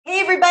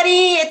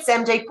everybody. It's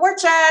MJ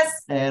Porches.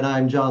 And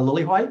I'm John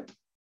Lillywhite.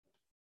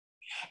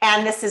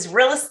 And this is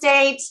Real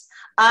Estate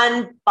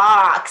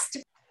Unboxed.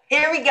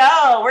 Here we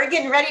go. We're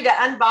getting ready to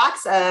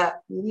unbox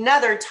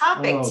another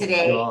topic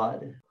today.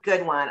 God.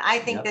 Good one. I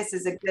think this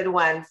is a good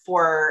one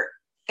for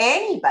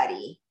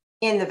anybody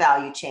in the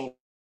value chain,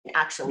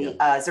 actually,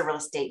 as a real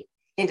estate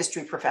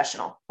industry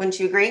professional. Wouldn't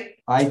you agree?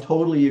 I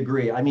totally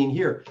agree. I mean,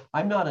 here,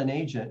 I'm not an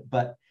agent,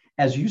 but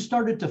as you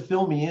started to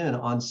fill me in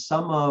on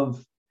some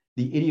of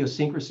the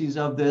idiosyncrasies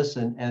of this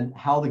and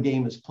how the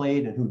game is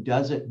played and who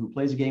does it, who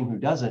plays a game, who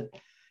doesn't,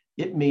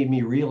 it made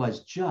me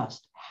realize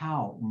just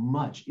how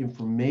much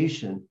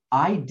information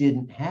I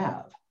didn't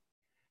have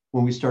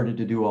when we started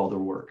to do all the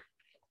work.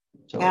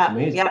 So it's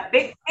amazing. Yeah,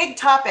 big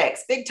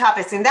topics.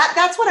 And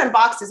that's what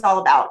Unboxed is all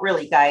about,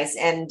 really, guys.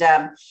 And,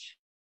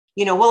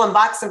 we'll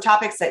unbox some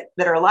topics that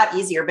are a lot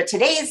easier, but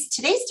today's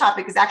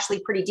topic is actually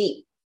pretty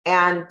deep.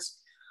 And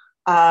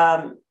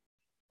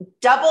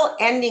double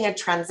ending a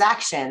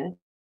transaction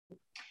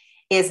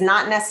is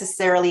not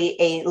necessarily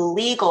a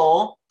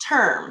legal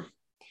term.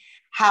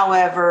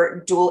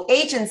 However, dual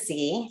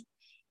agency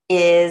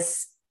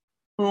is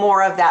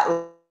more of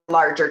that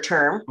larger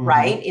term,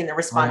 right? In the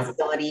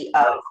responsibility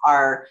of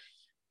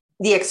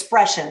the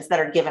expressions that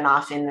are given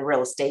off in the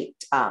real estate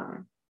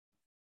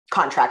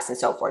contracts and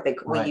so forth.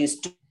 We use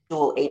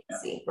dual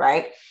agency,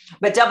 right?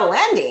 But double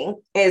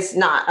ending is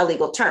not a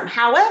legal term.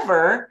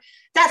 However,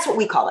 that's what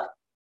we call it.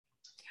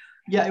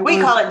 Yeah, we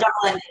call it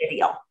double ending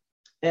deal.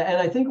 And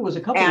I think it was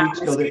a couple of weeks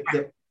ago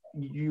that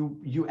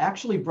you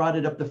actually brought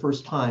it up the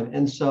first time.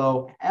 And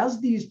so as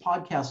these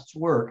podcasts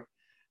work,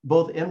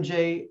 both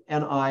MJ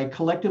and I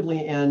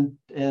collectively and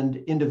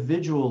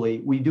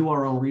individually, we do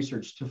our own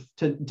research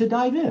to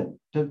dive in,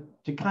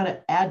 to kind of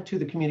add to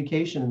the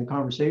communication and the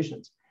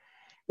conversations.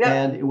 Yep.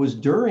 And it was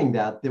during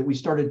that we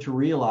started to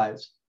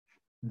realize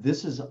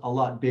this is a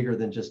lot bigger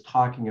than just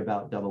talking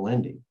about double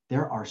ending.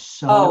 There are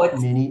so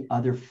many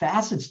other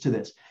facets to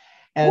this.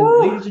 And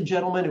ladies and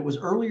gentlemen, it was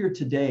earlier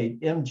today,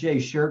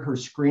 MJ shared her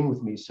screen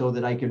with me so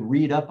that I could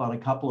read up on a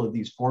couple of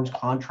these forms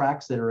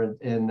contracts that are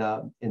in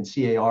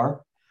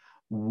CAR.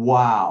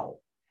 Wow.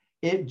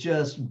 It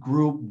just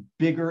grew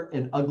bigger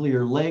and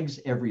uglier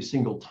legs every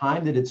single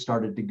time that it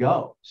started to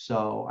go.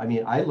 So, I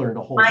mean, I learned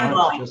a whole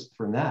bunch just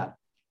from that.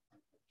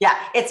 Yeah,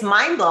 it's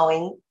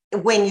mind-blowing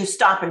when you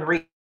stop and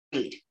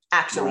read,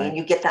 actually, and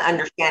you get the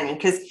understanding,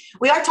 because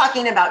we are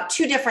talking about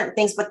two different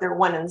things, but they're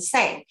one and the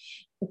same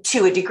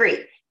to a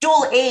degree.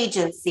 Dual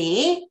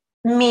agency,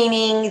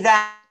 meaning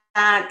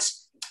that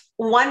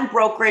one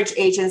brokerage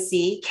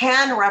agency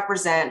can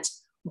represent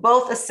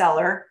both the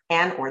seller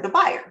and or the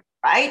buyer,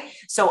 right?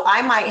 So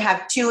I might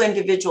have two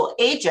individual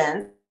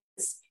agents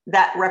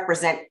that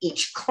represent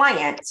each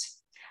client.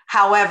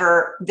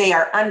 However, they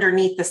are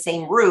underneath the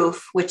same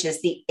roof, which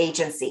is the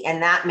agency.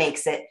 And that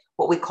makes it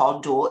what we call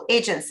dual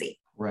agency.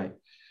 Right.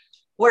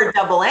 Where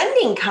double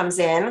ending comes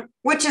in,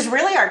 which is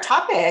really our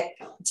topic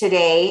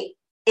today,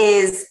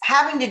 is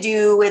having to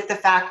do with the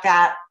fact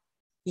that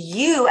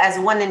you as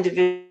one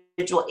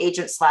individual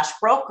agent /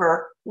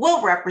 broker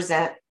will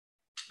represent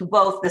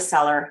both the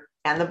seller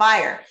and the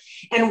buyer.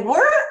 And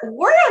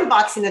we're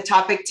unboxing the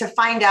topic to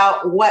find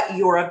out what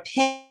your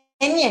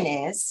opinion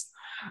is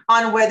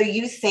on whether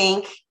you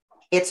think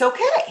it's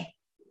okay.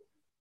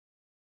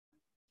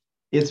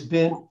 It's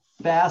been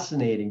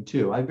fascinating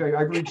too. I've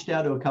reached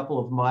out to a couple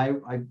of my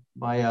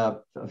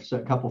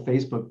couple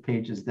Facebook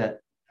pages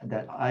that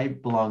I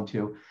belong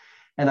to.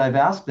 And I've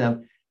asked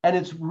them, and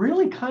it's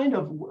really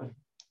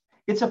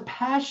it's a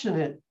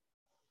passionate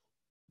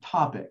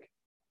topic.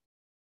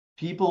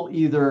 People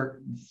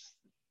either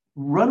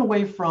run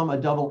away from a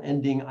double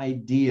ending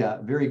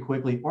idea very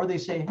quickly, or they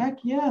say, heck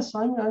yes,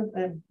 I'm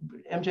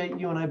MJ,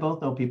 you and I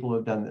both know people who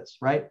have done this,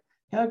 right?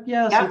 Heck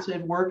yes,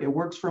 it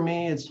works for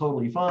me, it's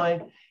totally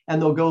fine.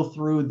 And they'll go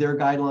through their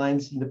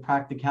guidelines and the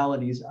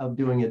practicalities of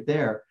doing it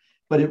there.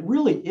 But it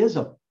really is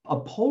a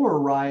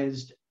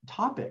polarized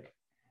topic.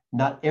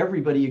 Not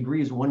everybody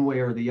agrees one way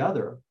or the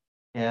other.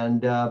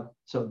 And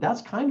so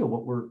that's kind of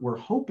what we're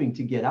hoping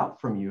to get out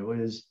from you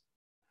is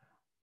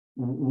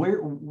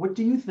what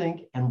do you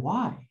think and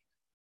why?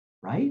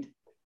 Right?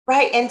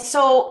 Right. And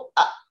so,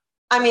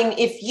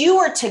 if you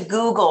were to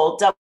Google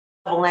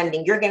double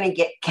ending, you're going to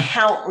get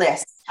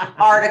countless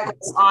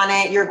articles on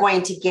it. You're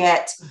going to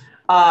get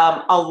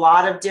a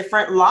lot of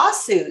different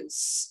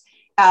lawsuits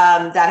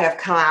that have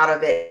come out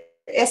of it,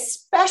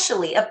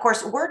 especially, of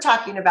course, we're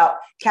talking about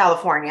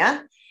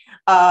California.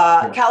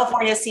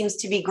 California seems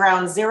to be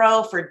ground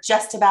zero for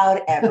just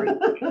about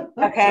everything.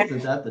 Okay.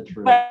 Isn't that the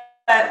truth?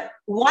 But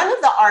one of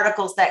the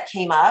articles that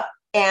came up,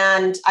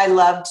 and I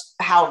loved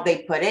how they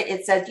put it,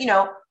 it said,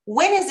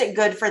 when is it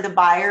good for the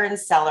buyer and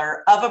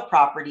seller of a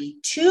property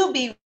to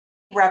be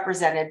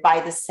represented by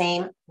the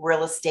same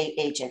real estate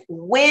agent?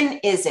 When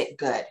is it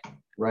good?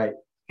 Right.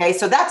 Okay.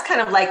 So that's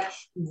kind of like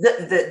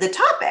the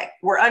topic.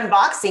 We're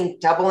unboxing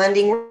double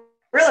ending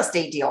real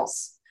estate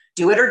deals.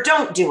 Do it or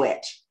don't do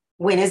it.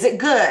 When is it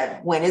good?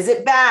 When is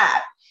it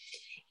bad?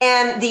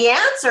 And the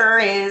answer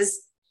is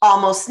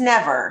almost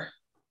never.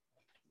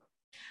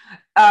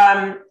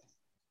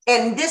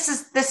 And this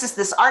is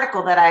this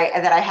article that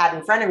I had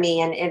in front of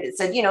me, and it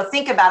said,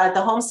 think about it.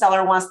 The home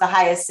seller wants the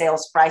highest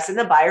sales price, and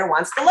the buyer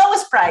wants the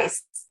lowest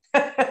price.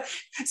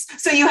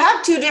 So you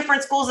have two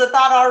different schools of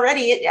thought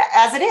already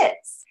as it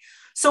is.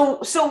 So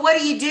what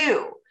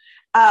do?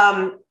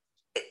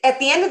 At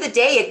the end of the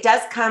day, it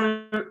does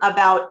come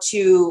about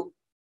to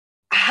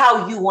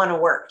how you want to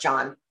work,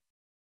 John.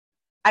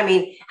 I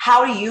mean,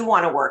 how do you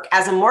want to work?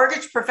 As a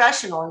mortgage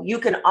professional, you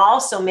can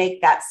also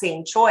make that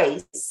same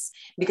choice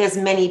because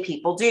many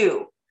people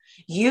do.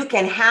 You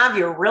can have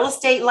your real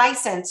estate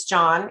license,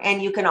 John,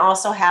 and you can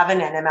also have an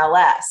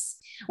NMLS,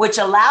 which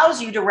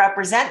allows you to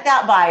represent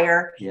that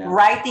buyer,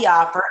 write the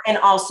offer, and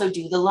also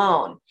do the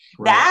loan.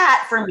 Right.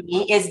 That, for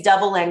me, is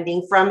double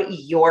ending from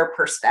your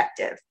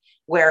perspective,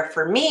 where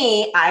for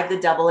me, I have the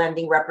double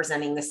ending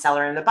representing the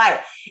seller and the buyer.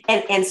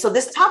 And so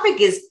this topic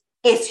is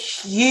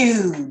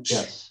huge.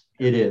 Yes.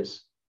 It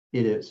is.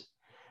 It is.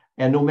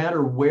 And no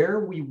matter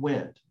where we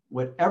went,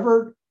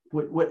 whatever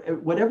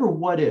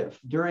what if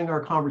during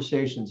our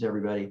conversations,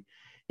 everybody,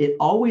 it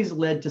always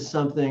led to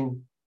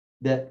something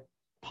that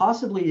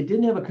possibly it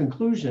didn't have a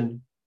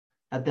conclusion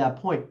at that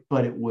point,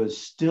 but it was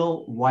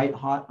still white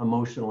hot,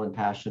 emotional, and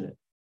passionate,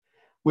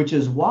 which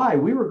is why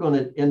we were going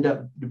to end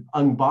up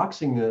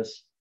unboxing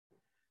this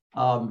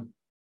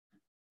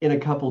in a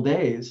couple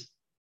days.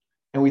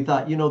 And we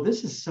thought,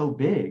 this is so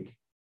big.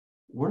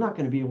 We're not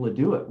going to be able to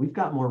do it. We've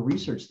got more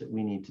research that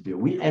we need to do.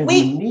 We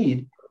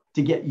need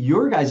to get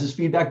your guys'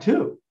 feedback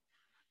too.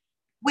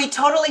 We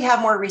totally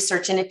have more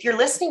research. And if you're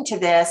listening to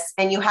this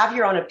and you have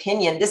your own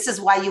opinion, this is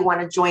why you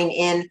want to join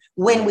in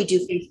when we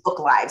do Facebook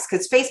Lives,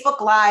 because Facebook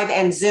Live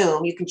and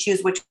Zoom, you can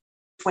choose which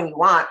one you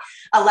want,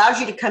 allows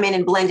you to come in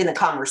and blend in the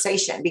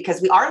conversation,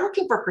 because we are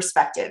looking for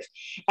perspective.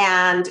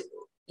 And,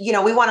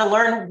 we want to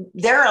learn.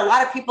 There are a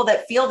lot of people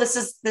that feel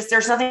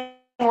there's nothing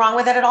wrong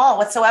with it at all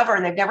whatsoever,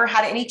 and they've never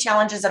had any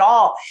challenges at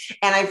all.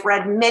 And I've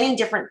read many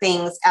different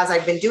things as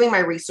I've been doing my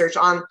research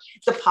on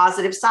the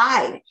positive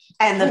side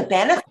and the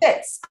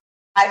benefits.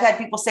 I've had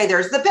people say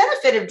there's the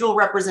benefit of dual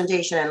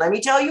representation, and let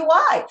me tell you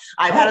why.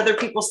 I've had other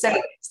people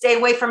say stay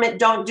away from it,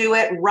 don't do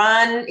it,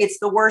 run, it's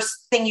the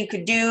worst thing you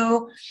could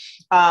do.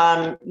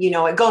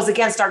 It goes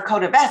against our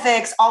code of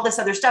ethics, all this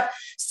other stuff.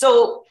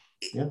 So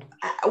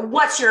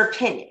what's your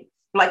opinion?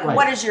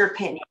 What is your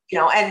opinion?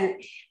 And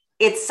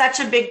it's such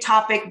a big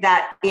topic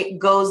that it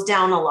goes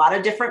down a lot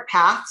of different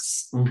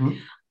paths. Mm-hmm.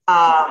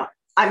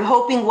 I'm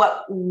hoping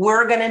what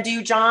we're going to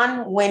do,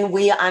 John, when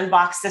we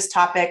unbox this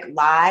topic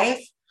live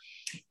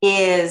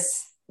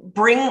is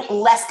bring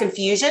less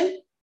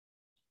confusion.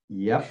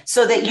 Yep.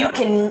 So that you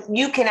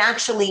can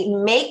actually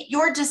make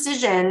your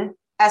decision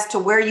as to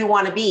where you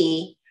want to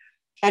be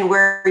and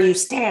where you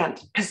stand.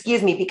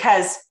 Excuse me,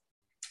 because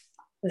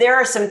there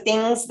are some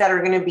things that are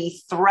going to be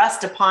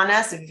thrust upon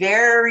us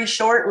very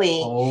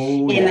shortly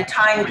in the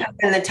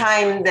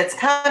time that's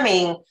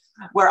coming,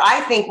 where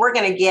I think we're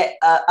going to get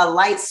a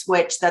light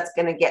switch that's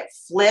going to get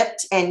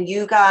flipped, and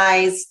you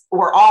guys,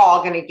 we're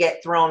all going to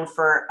get thrown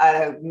for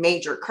a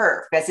major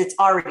curve because it's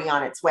already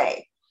on its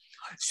way.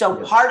 So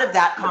part of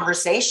that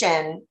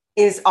conversation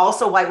is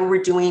also why we were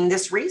doing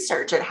this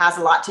research. It has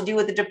a lot to do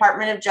with the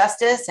Department of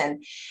Justice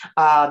and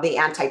the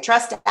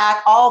Antitrust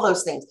Act, all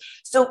those things.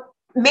 So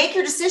make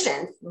your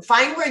decision,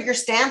 find where your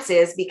stance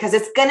is, because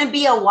it's going to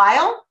be a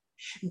while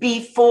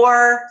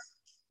before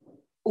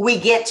we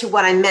get to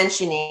what I'm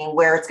mentioning,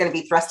 where it's going to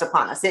be thrust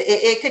upon us.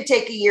 It could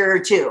take a year or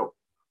two,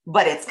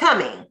 but it's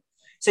coming.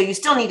 So you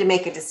still need to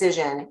make a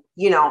decision.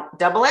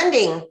 Double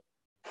ending.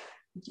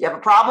 Do you have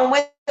a problem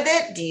with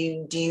it?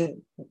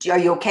 Are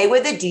you okay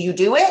with it? Do you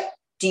do it?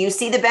 Do you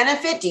see the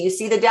benefit? Do you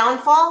see the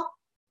downfall?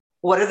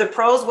 What are the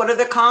pros? What are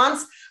the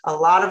cons? A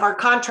lot of our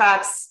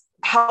contracts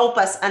help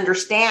us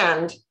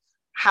understand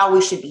how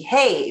we should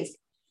behave.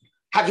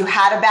 Have you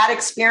had a bad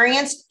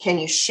experience? Can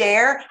you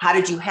share? How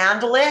did you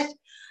handle it?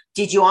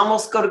 Did you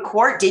almost go to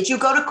court? Did you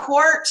go to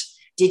court?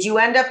 Did you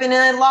end up in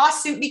a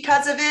lawsuit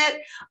because of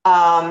it?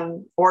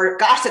 Or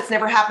gosh, that's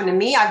never happened to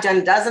me. I've done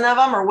a dozen of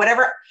them or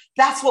whatever.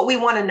 That's what we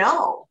want to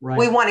know. Right.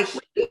 We want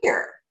to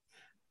hear.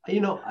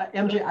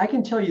 MJ, I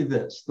can tell you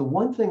this. The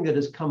one thing that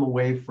has come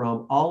away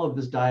from all of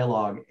this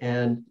dialogue,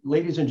 and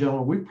ladies and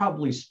gentlemen, we've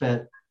probably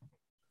spent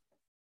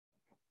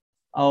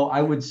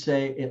I would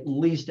say at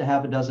least a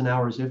half a dozen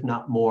hours, if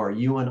not more,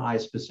 you and I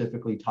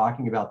specifically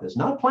talking about this,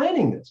 not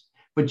planning this,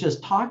 but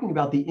just talking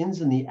about the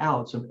ins and the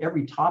outs of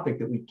every topic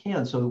that we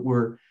can, so that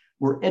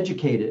we're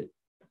educated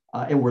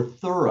and we're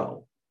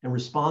thorough and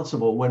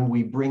responsible when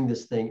we bring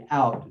this thing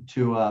out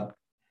to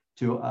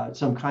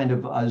some kind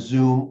of a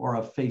Zoom or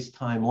a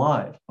FaceTime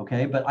live.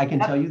 Okay, but I can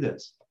tell you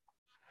this: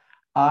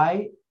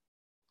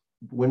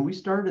 when we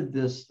started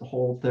this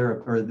whole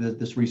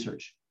this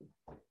research,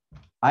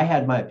 I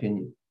had my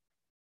opinion.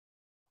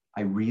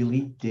 I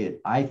really did.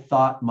 I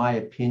thought my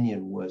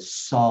opinion was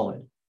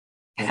solid,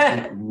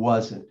 and it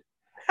wasn't.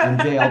 And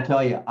Jay, I'll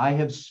tell you, I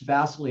have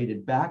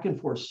vacillated back and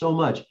forth so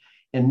much.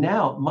 And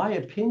now my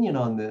opinion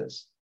on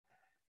this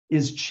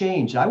is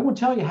changed. I won't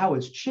tell you how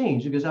it's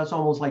changed, because that's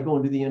almost like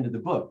going to the end of the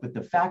book. But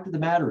the fact of the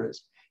matter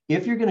is,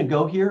 if you're going to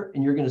go here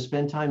and you're going to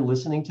spend time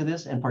listening to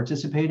this and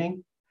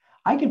participating,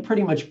 I can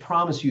pretty much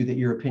promise you that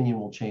your opinion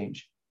will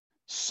change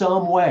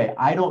some way.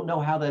 I don't know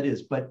how that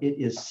is, but it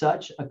is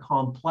such a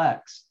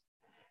complex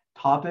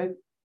topic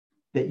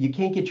that you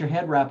can't get your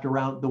head wrapped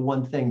around the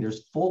one thing.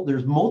 There's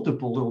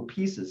multiple little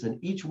pieces,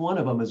 and each one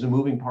of them is a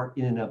moving part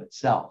in and of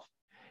itself.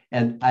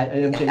 And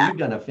you've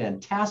done a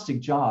fantastic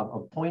job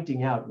of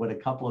pointing out what a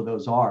couple of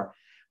those are,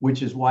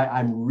 which is why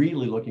I'm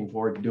really looking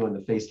forward to doing the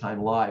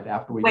FaceTime Live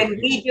after we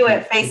do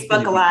it.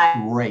 Facebook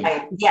Live. Great.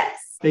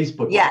 Yes.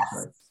 Facebook yes.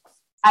 Live.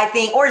 I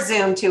think, or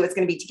Zoom too, it's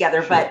going to be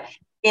together, sure. But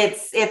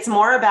it's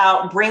more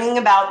about bringing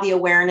about the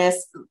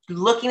awareness,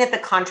 looking at the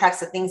contracts,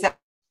 the things that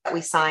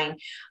we sign.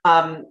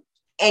 And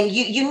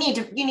you need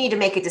to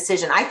make a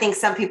decision. I think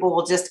some people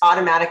will just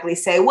automatically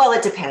say, well,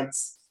 it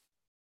depends.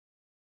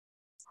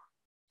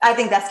 I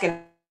think that's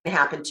going to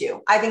happen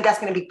too. I think that's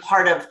going to be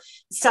part of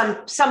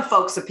some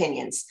folks'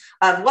 opinions.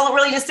 Well, it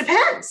really just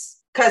depends.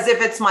 Because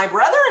if it's my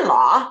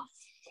brother-in-law,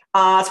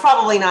 it's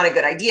probably not a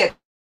good idea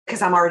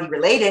because I'm already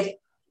related.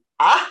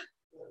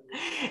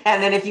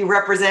 And then if you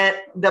represent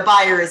the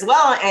buyer as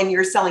well and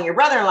you're selling your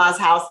brother-in-law's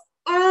house,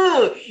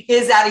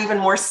 is that even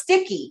more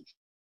sticky?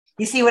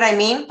 You see what I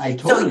mean?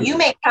 So you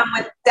may come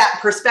with that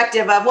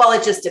perspective of, well,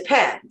 it just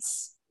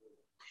depends.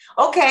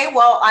 Okay,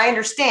 well, I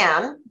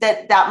understand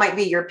that might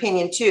be your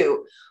opinion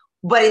too.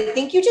 But I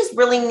think you just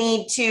really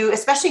need to,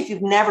 especially if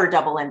you've never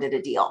double-ended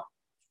a deal,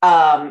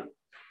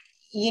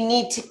 you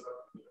need to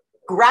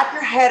wrap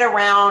your head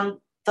around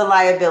the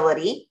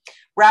liability,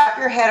 wrap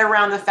your head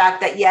around the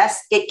fact that,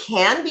 yes, it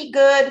can be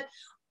good,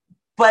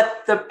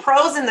 but the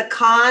pros and the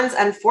cons,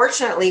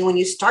 unfortunately, when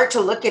you start to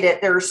look at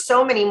it, there are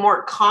so many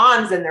more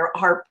cons than there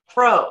are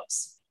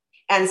pros.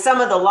 And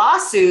some of the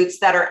lawsuits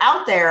that are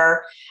out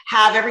there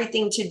have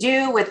everything to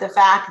do with the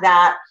fact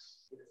that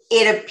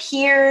it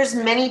appears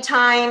many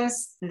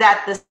times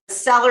that the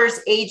seller's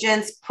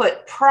agents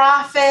put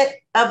profit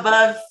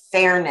above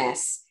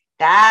fairness.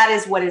 That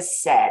is what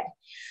is said.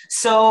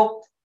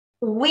 So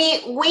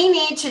we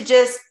need to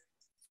just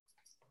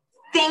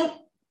think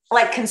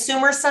like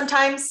consumers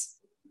sometimes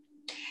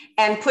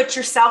and put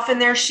yourself in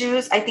their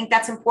shoes. I think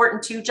that's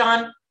important too,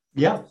 John.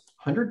 Yeah,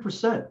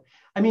 100%.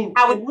 I mean,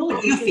 how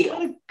would you feel? It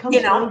kind of comes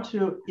down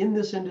to, in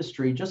this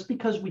industry, just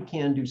because we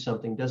can do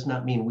something does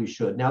not mean we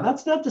should. Now,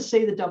 that's not to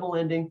say that double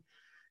ending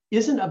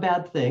isn't a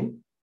bad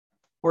thing,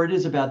 or it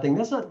is a bad thing.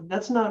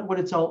 That's not what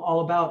it's all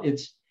about.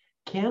 It's,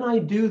 can I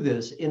do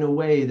this in a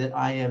way that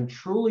I am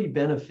truly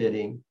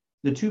benefiting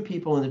the two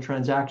people in the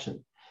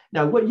transaction?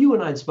 Now, what you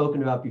and I had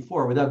spoken about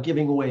before, without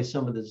giving away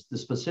some of the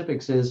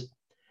specifics, is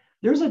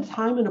there's a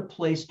time and a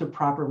place to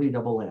properly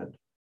double end.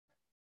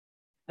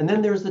 And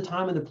then there's the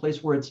time and the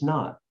place where it's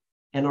not.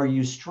 And are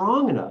you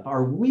strong enough?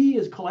 Are we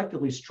as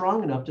collectively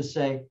strong enough to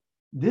say,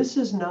 this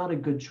is not a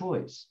good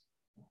choice?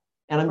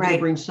 And I'm going to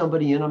bring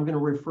somebody in, I'm going to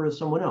refer to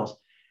someone else.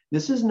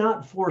 This is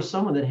not for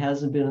someone that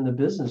hasn't been in the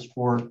business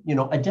for,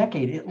 a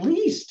decade at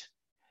least,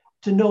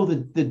 to know the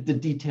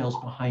details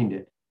behind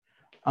it.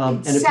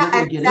 And if you're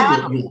going to get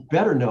into it, you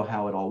better know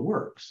how it all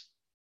works.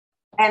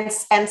 And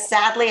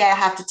sadly, I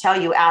have to tell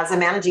you, as a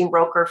managing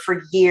broker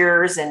for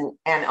years and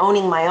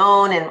owning my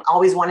own and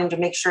always wanting to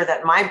make sure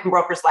that my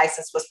broker's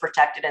license was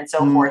protected and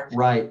so forth.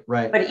 Right.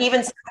 But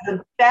even some of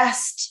the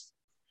best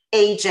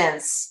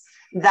agents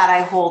that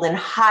I hold in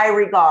high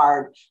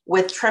regard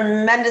with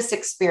tremendous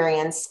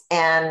experience,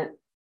 and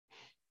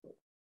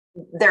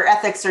their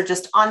ethics are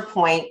just on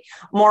point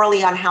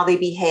morally on how they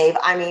behave.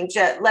 I mean,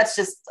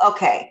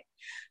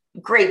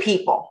 great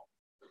people.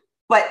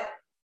 But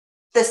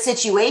the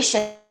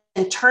situation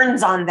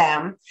turns on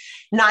them,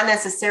 not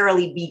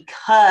necessarily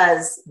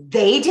because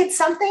they did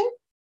something,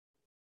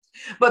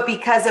 but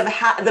because of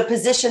the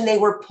position they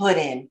were put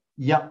in.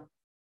 Yep.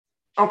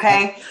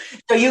 Okay.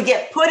 So you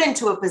get put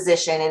into a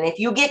position, and if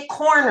you get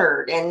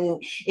cornered,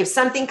 and if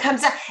something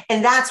comes up,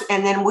 and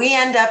then we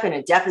end up in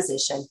a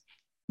deposition,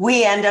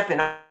 we end up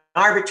in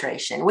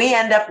arbitration, we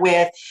end up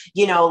with,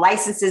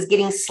 licenses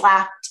getting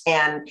slapped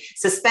and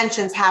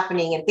suspensions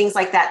happening and things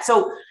like that.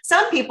 So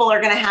some people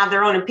are going to have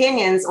their own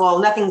opinions. Well,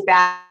 nothing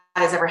bad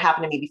has ever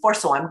happened to me before,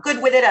 so I'm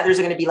good with it. Others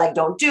are going to be like,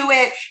 don't do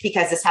it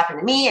because this happened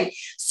to me. And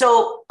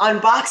so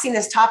unboxing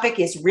this topic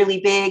is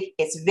really big.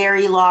 It's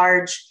very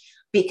large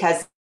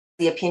because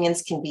the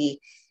opinions can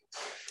be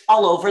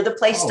all over the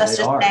place, just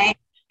to say.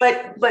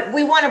 But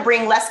we want to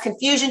bring less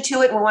confusion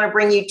to it. And we want to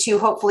bring you to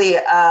hopefully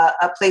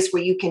a place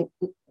where you can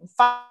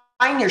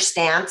find your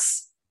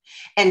stance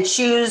and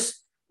choose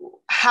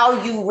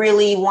how you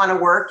really want to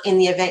work in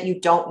the event you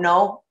don't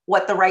know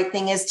what the right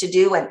thing is to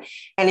do. And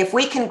if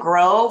we can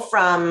grow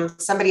from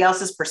somebody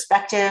else's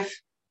perspective,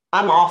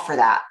 I'm all for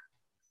that.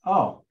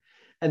 Oh,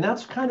 and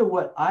that's kind of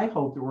what I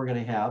hope that we're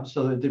going to have,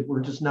 so that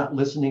we're just not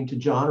listening to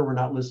John or we're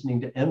not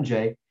listening to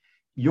MJ.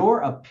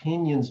 Your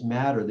opinions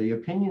matter. The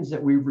opinions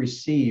that we've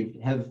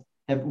received have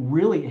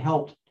really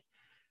helped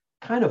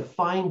kind of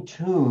fine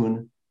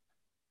tune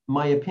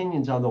my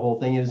opinions on the whole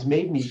thing. It has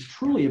made me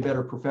truly a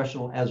better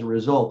professional as a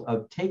result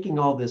of taking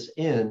all this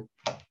in,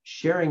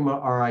 sharing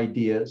our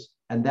ideas.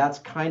 And that's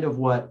kind of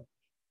what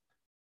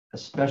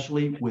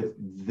especially with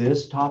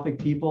this topic,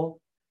 people,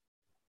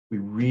 we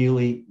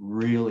really,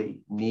 really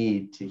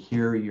need to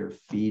hear your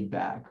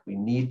feedback. We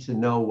need to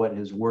know what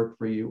has worked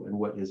for you and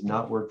what has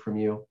not worked for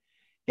you.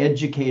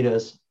 Educate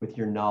us with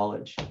your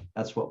knowledge.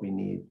 That's what we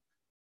need.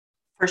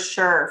 For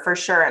sure, for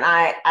sure. And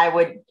I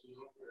would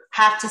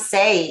have to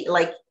say,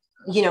 like,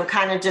 you know,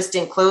 kind of just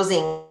in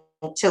closing,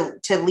 to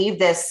leave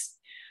this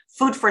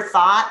food for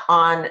thought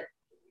on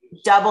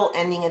double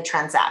ending a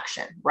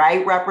transaction,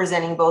 right?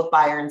 Representing both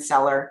buyer and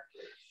seller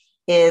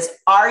is,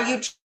 are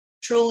you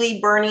truly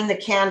burning the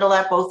candle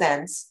at both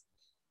ends?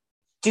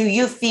 Do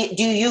you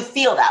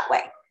feel that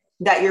way,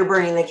 that you're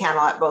burning the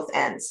candle at both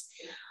ends?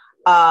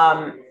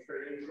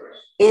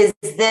 Is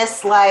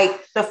this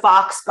like the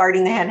fox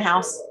guarding the hen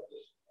house?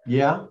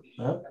 Yeah,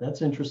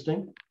 that's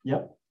interesting.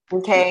 Yep.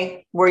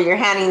 Okay, where you're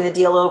handing the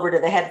deal over to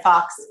the head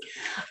fox.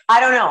 I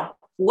don't know.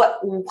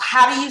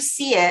 How do you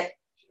see it?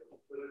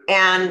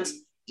 And,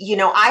 you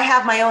know, I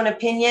have my own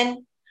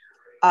opinion,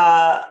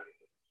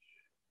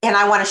 and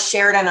I want to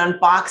share it and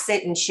unbox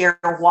it and share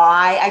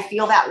why I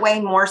feel that way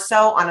more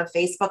so on a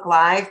Facebook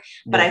Live.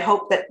 But I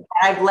hope that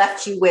I've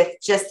left you with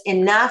just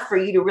enough for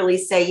you to really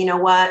say, you know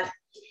what,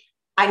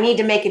 I need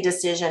to make a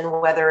decision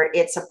whether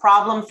it's a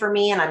problem for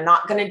me and I'm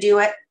not going to do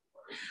it,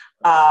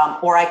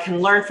 or I can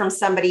learn from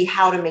somebody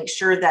how to make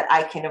sure that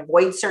I can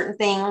avoid certain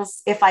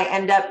things if I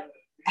end up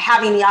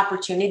having the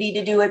opportunity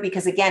to do it,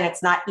 because again,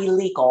 it's not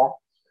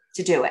illegal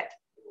to do it.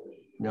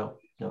 No.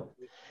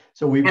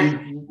 So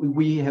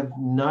we have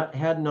not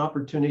had an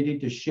opportunity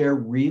to share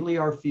really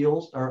our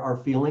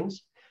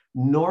feelings,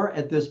 nor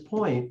at this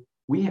point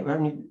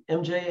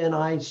MJ and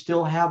I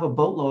still have a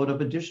boatload of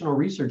additional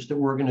research that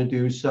we're going to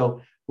do.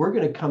 So we're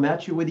going to come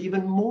at you with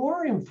even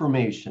more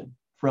information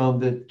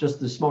from just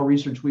the small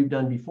research we've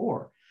done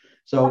before.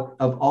 So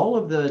of all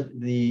of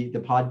the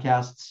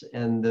podcasts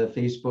and the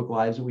Facebook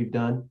Lives that we've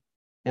done,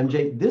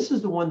 MJ, this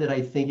is the one that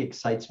I think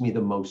excites me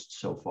the most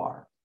so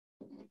far.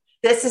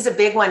 This is a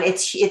big one.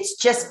 It's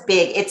just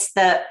big. It's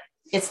the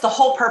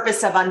whole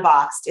purpose of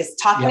Unboxed, is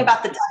talking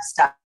about the tough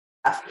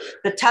stuff.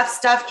 The tough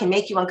stuff can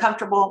make you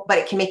uncomfortable, but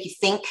it can make you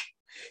think.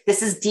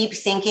 This is deep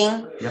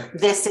thinking. Yep.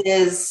 This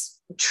is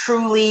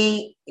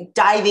truly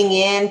diving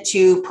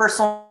into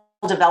personal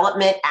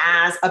development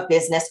as a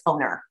business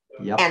owner.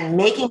 Yep. And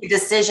making a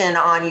decision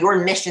on your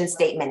mission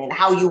statement and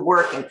how you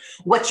work and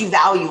what you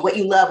value, what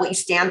you love, what you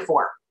stand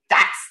for.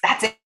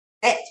 That's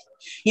it.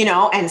 You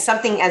know, and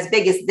something as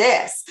big as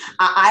this.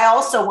 I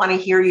also want to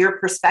hear your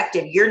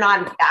perspective. You're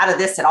not out of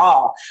this at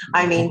all.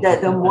 I mean,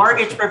 the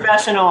mortgage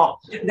professional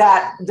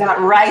that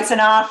writes an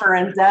offer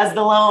and does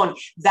the loan,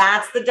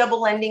 that's the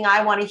double ending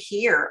I want to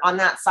hear on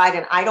that side.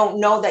 And I don't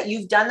know that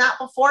you've done that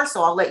before,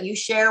 so I'll let you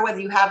share whether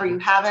you have or you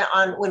haven't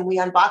on when we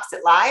unbox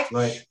it live.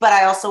 Right. But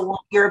I also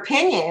want your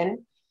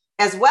opinion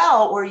as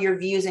well, or your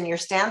views and your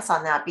stance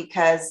on that,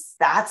 because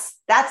that's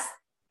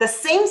the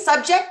same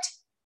subject,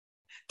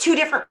 two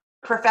different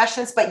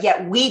professions, but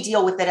yet we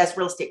deal with it as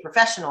real estate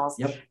professionals.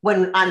 Yep.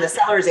 When I'm the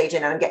seller's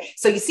agent.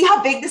 So you see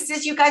how big this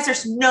is, you guys?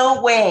 There's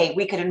no way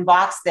we could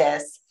unbox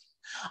this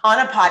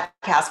on a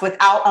podcast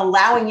without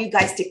allowing you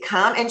guys to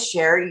come and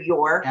share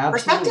your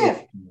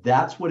perspective.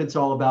 That's what it's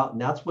all about.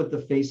 And that's what the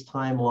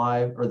FaceTime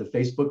Live or the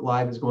Facebook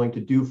Live is going to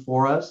do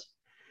for us.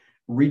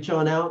 Reach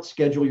on out,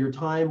 schedule your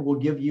time. We'll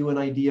give you an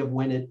idea of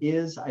when it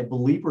is. I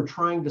believe we're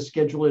trying to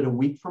schedule it a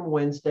week from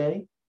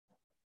Wednesday.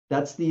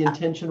 That's the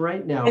intention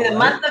right now. In the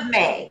month of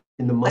May.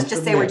 Let's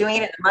just say we're doing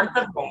it in the month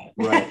of May.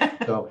 Right.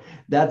 So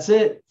that's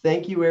it.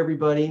 Thank you,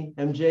 everybody.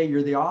 MJ,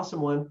 you're the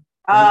awesome one.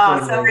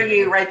 Oh, so are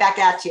you. Right back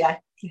at you.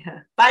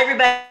 Bye,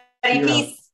 everybody. Peace.